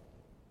me.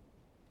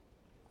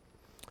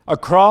 A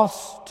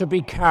cross to be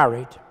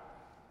carried.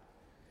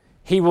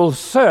 He will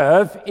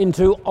serve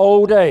into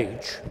old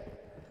age,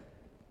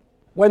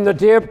 when the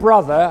dear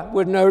brother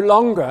would no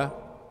longer,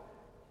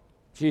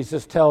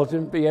 Jesus tells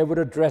him, be able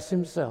to dress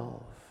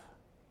himself.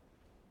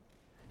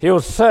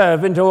 He'll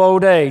serve into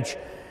old age,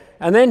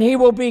 and then he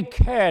will be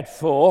cared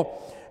for.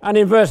 And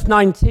in verse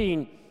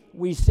 19,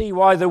 we see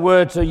why the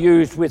words are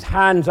used with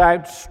hands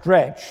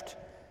outstretched,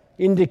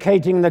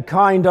 indicating the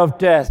kind of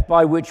death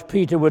by which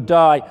Peter would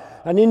die,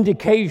 an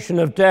indication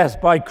of death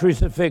by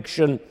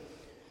crucifixion.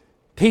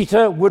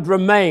 Peter would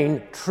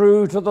remain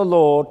true to the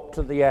Lord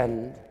to the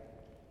end,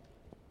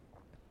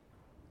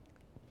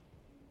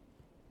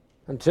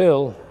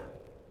 until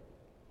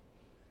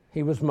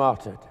he was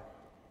martyred.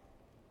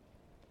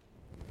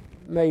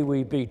 May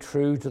we be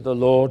true to the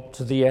Lord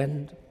to the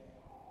end.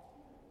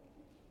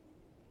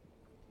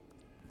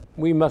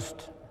 We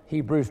must,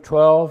 Hebrews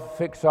 12,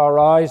 fix our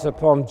eyes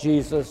upon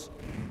Jesus,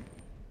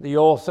 the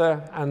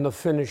author and the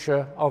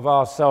finisher of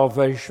our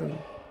salvation.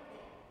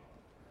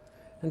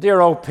 And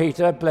dear old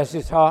Peter, bless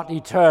his heart, he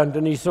turned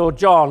and he saw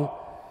John.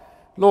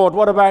 Lord,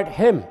 what about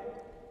him?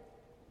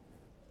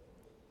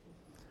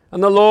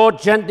 And the Lord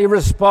gently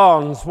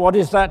responds, what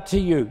is that to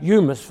you?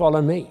 You must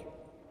follow me.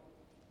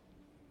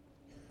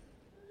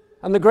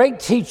 And the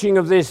great teaching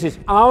of this is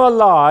our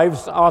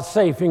lives are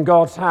safe in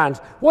God's hands.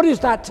 What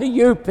is that to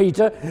you,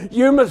 Peter?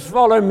 You must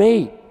follow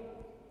me.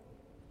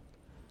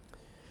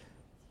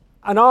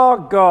 And our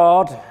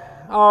God,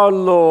 our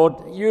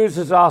Lord,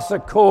 uses us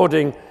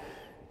according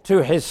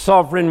to his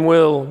sovereign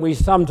will. We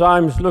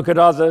sometimes look at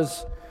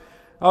others.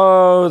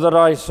 Oh, that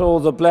I saw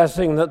the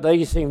blessing that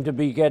they seem to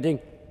be getting.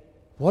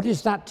 What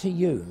is that to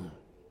you?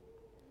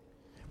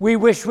 We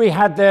wish we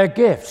had their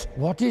gifts.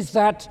 What is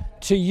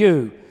that to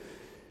you?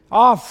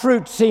 Our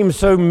fruit seems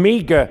so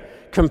meager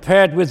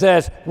compared with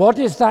theirs. What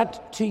is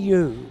that to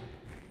you?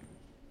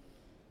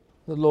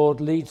 The Lord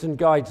leads and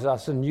guides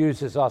us and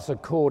uses us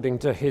according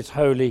to his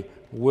holy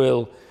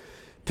will.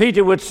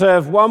 Peter would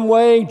serve one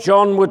way,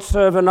 John would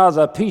serve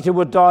another. Peter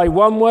would die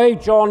one way,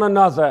 John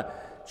another.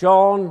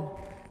 John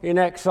in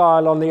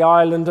exile on the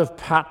island of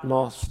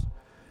Patmos.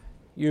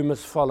 You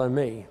must follow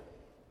me.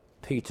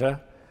 Peter,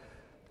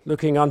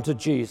 looking unto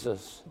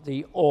Jesus,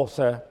 the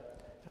author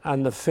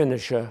and the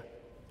finisher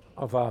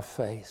of our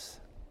faith.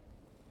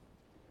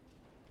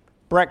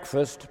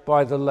 Breakfast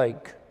by the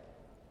lake.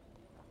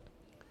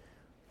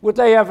 Would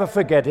they ever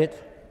forget it?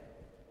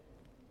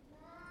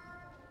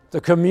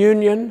 The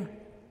communion,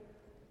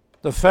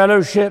 the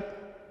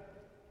fellowship,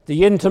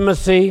 the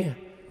intimacy,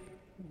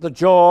 the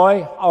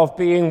joy of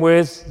being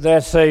with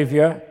their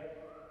Savior,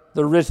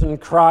 the risen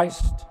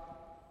Christ.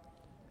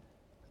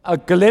 A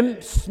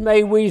glimpse,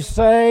 may we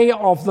say,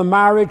 of the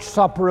marriage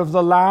supper of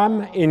the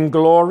Lamb in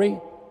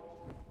glory.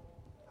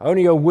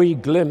 Only a wee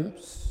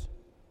glimpse,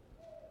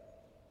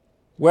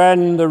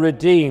 when the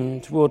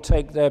redeemed will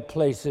take their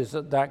places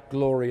at that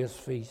glorious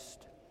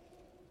feast.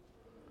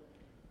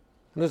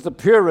 And as the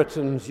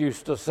Puritans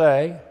used to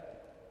say,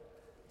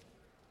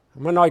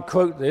 and when I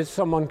quote this,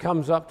 someone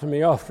comes up to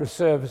me after a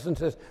service and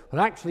says,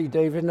 well, actually,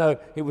 David, no,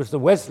 it was the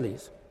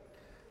Wesleys,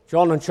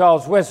 John and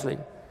Charles Wesley.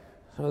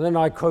 So then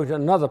I quote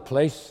another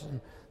place,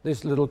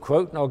 this little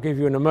quote, and I'll give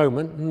you in a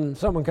moment, and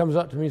someone comes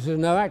up to me and says,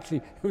 no, actually,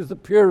 it was the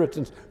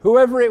Puritans.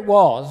 Whoever it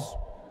was,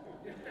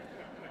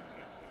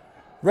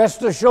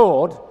 rest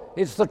assured,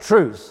 it's the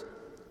truth.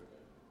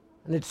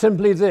 And it's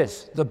simply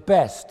this: the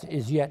best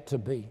is yet to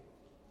be.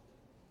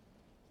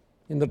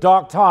 In the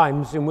dark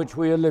times in which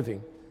we are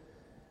living,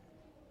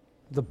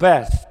 the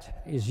best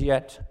is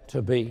yet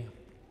to be.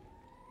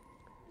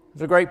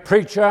 There's a great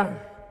preacher,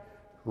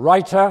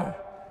 writer,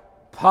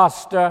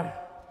 pastor,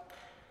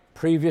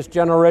 previous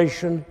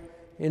generation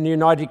in the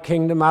United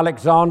Kingdom,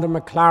 Alexander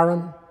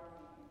Maclaren,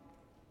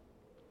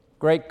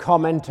 great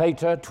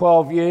commentator.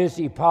 12 years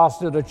he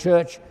pastored a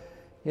church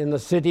in the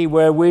city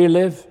where we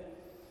live.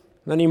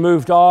 Then he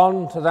moved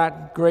on to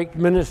that great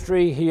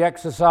ministry he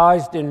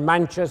exercised in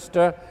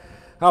Manchester,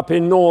 up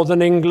in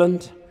northern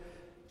England.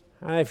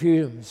 And if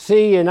you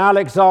see in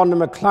Alexander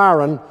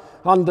Maclaren,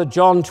 under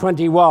John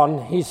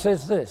 21, he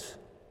says this: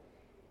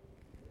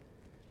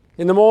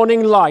 in the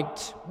morning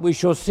light we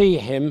shall see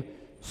him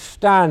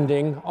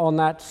standing on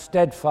that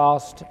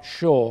steadfast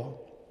shore.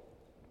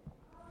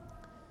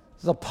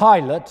 the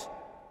pilot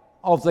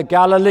of the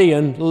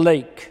Galilean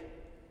lake,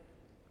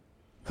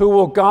 who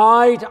will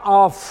guide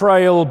our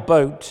frail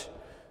boat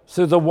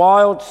through the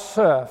wild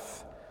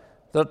surf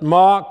that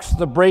marks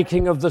the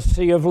breaking of the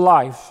sea of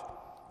life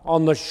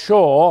on the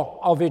shore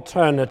of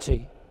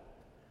eternity.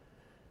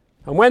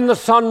 And when the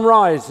sun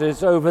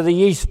rises over the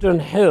eastern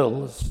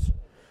hills,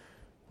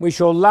 we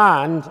shall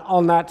land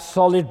on that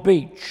solid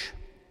beach,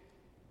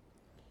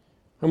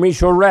 and we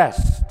shall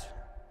rest,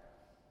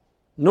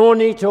 nor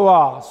need to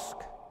ask,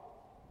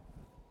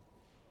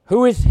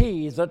 who is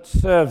he that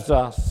serves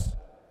us?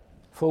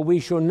 For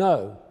we shall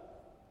know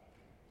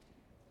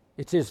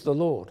it is the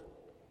Lord.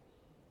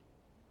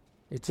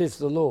 It is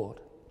the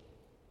Lord.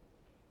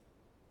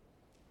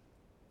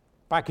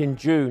 Back in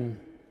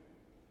June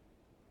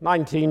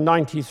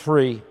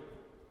 1993,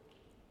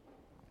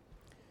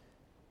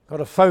 got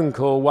a phone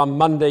call one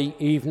Monday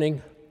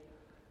evening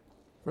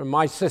from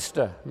my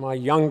sister, my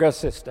younger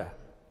sister.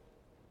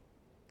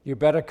 You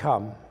better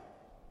come.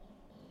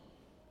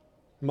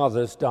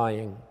 Mother's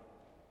dying.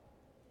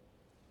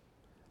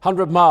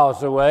 100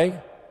 miles away,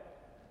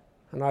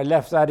 and I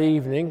left that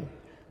evening,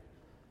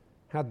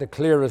 had the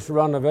clearest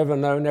run I've ever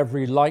known.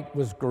 Every light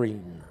was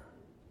green.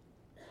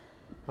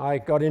 I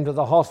got into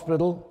the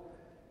hospital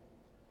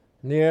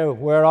near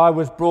where I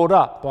was brought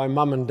up by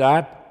Mum and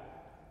Dad.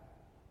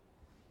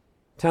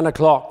 10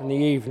 o'clock in the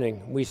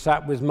evening, we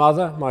sat with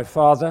Mother, my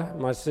father,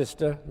 my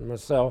sister, and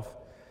myself.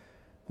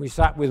 We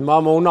sat with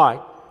Mum all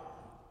night.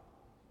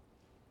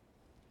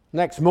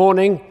 Next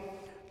morning,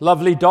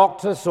 lovely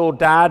doctor saw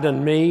Dad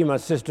and me. My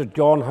sister had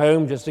gone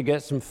home just to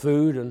get some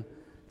food and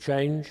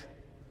change.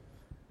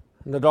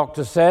 And the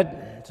doctor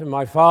said to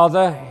my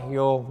father,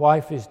 your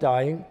wife is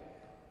dying.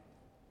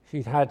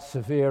 She'd had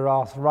severe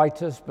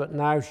arthritis, but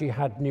now she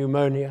had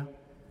pneumonia.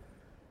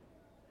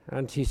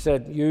 And he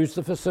said, use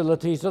the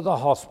facilities of the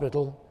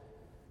hospital,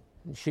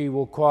 and she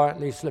will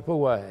quietly slip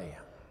away.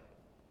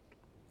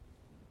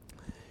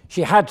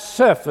 She had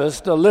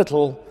surfaced a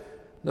little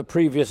the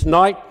previous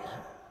night,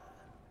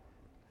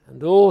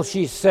 and all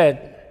she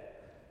said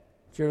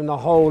during the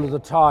whole of the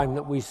time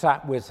that we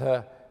sat with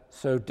her,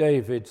 so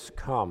David's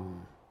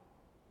come.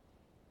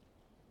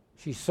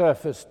 She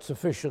surfaced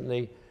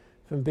sufficiently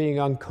from being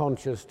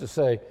unconscious to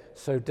say,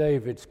 so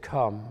David's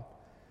come.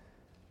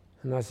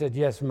 And I said,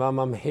 yes, Mum,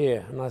 I'm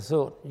here. And I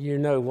thought, you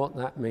know what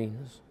that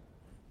means.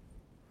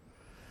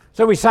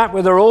 So we sat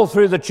with her all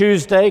through the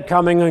Tuesday,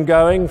 coming and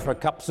going for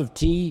cups of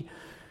tea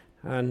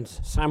and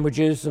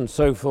sandwiches and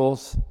so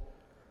forth.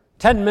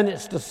 10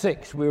 minutes to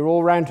 6, we were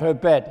all round her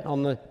bed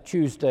on the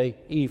Tuesday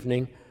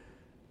evening,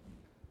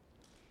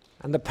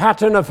 and the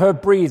pattern of her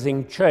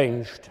breathing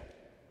changed.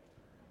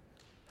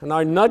 And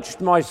I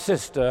nudged my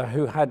sister,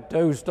 who had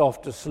dozed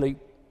off to sleep.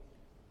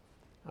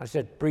 I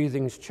said,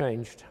 breathing's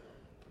changed.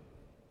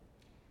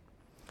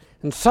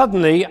 And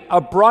suddenly,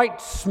 a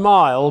bright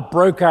smile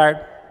broke out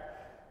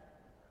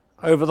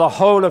over the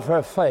whole of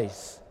her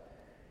face.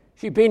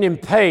 She'd been in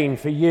pain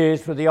for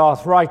years with the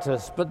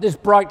arthritis, but this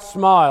bright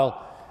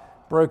smile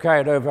broke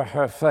out over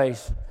her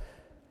face.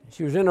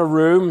 She was in a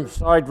room,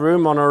 side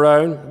room on her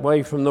own,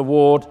 away from the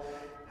ward,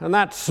 and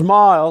that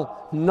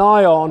smile,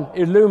 nigh on,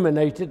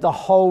 illuminated the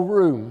whole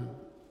room.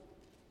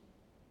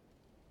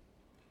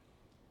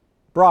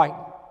 Bright,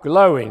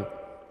 glowing.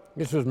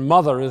 This was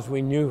Mother as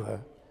we knew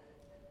her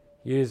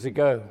years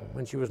ago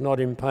when she was not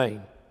in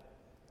pain.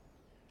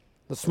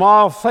 The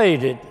smile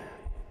faded.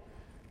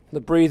 The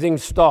breathing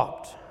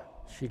stopped.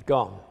 She'd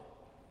gone.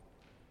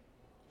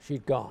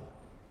 She'd gone.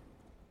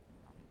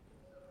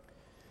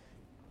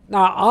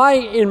 Now, I,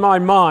 in my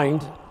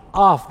mind,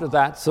 after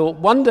that, thought,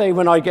 one day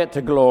when I get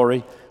to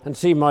glory and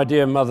see my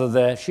dear mother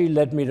there, she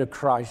led me to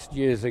Christ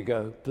years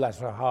ago, bless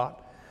her heart.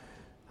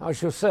 I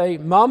shall say,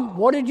 Mum,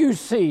 what did you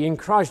see in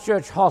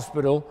Christchurch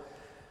Hospital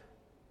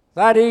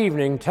that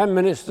evening, 10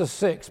 minutes to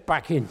 6,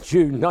 back in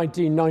June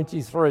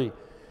 1993?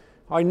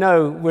 I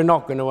know we're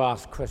not going to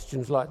ask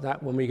questions like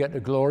that when we get to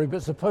glory,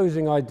 but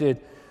supposing I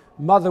did,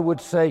 Mother would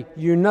say,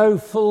 you know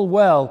full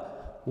well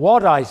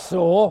what I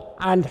saw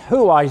and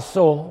who I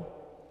saw.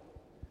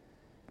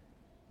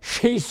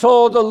 She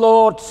saw the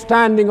Lord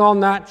standing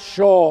on that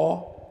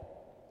shore,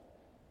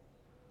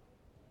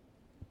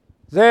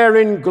 there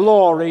in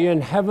glory in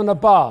heaven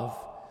above,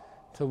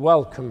 to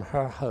welcome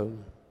her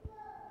home.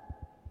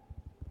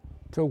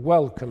 To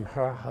welcome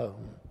her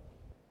home.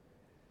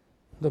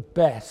 The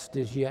best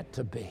is yet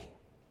to be.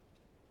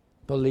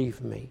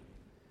 Believe me.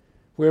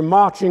 We're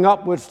marching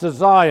upwards to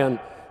Zion,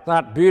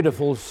 that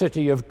beautiful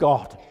city of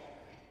God.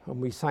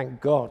 And we thank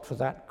God for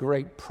that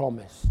great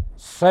promise.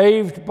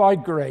 Saved by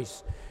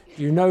grace.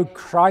 Do you know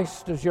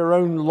Christ as your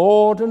own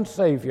Lord and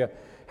Savior?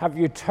 Have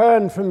you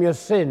turned from your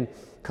sin,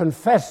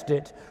 confessed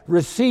it,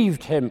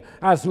 received him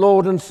as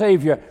Lord and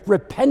Savior,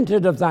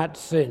 repented of that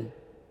sin?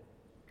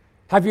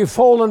 Have you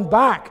fallen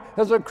back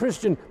as a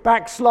Christian,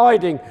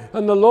 backsliding,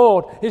 and the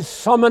Lord is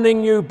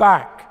summoning you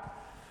back?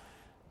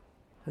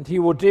 And he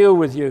will deal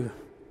with you.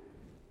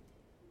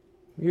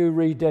 You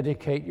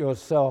rededicate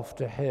yourself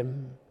to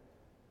him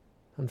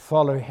and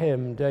follow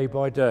him day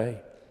by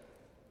day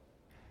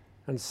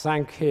and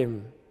thank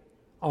him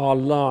our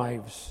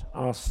lives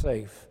are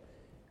safe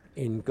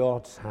in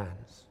God's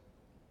hands.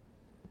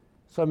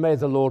 So may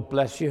the Lord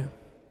bless you,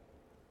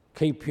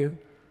 keep you,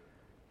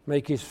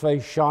 make his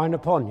face shine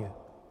upon you,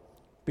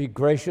 be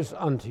gracious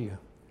unto you,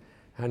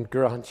 and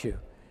grant you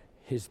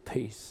his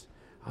peace.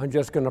 I'm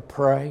just going to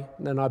pray,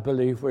 and then I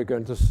believe we're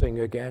going to sing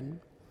again.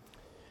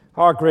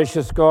 Our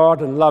gracious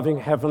God and loving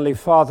Heavenly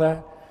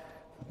Father,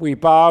 we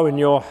bow in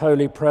your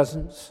holy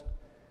presence.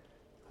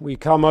 We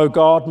come, O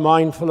God,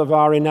 mindful of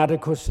our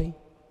inadequacy,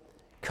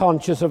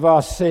 conscious of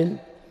our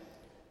sin,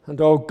 and,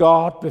 O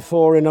God,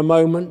 before in a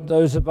moment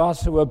those of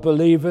us who are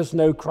believers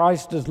know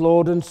Christ as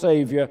Lord and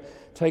Savior,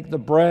 take the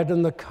bread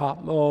and the cup.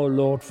 Oh,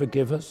 Lord,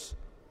 forgive us.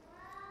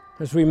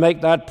 As we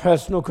make that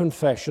personal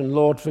confession,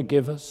 Lord,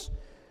 forgive us.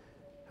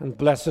 And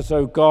bless us,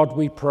 O God,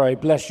 we pray.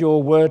 Bless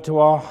your word to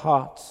our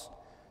hearts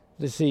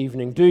this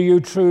evening. Do you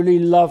truly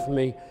love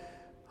me?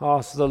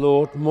 Ask the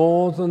Lord,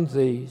 more than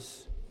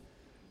these.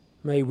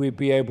 May we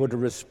be able to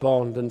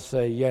respond and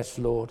say, yes,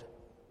 Lord,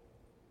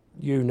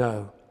 you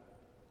know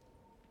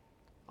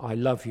I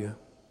love you.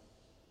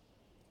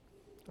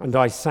 And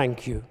I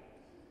thank you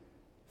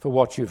for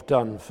what you've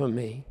done for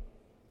me.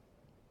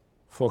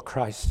 For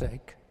Christ's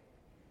sake.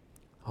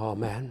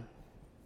 Amen.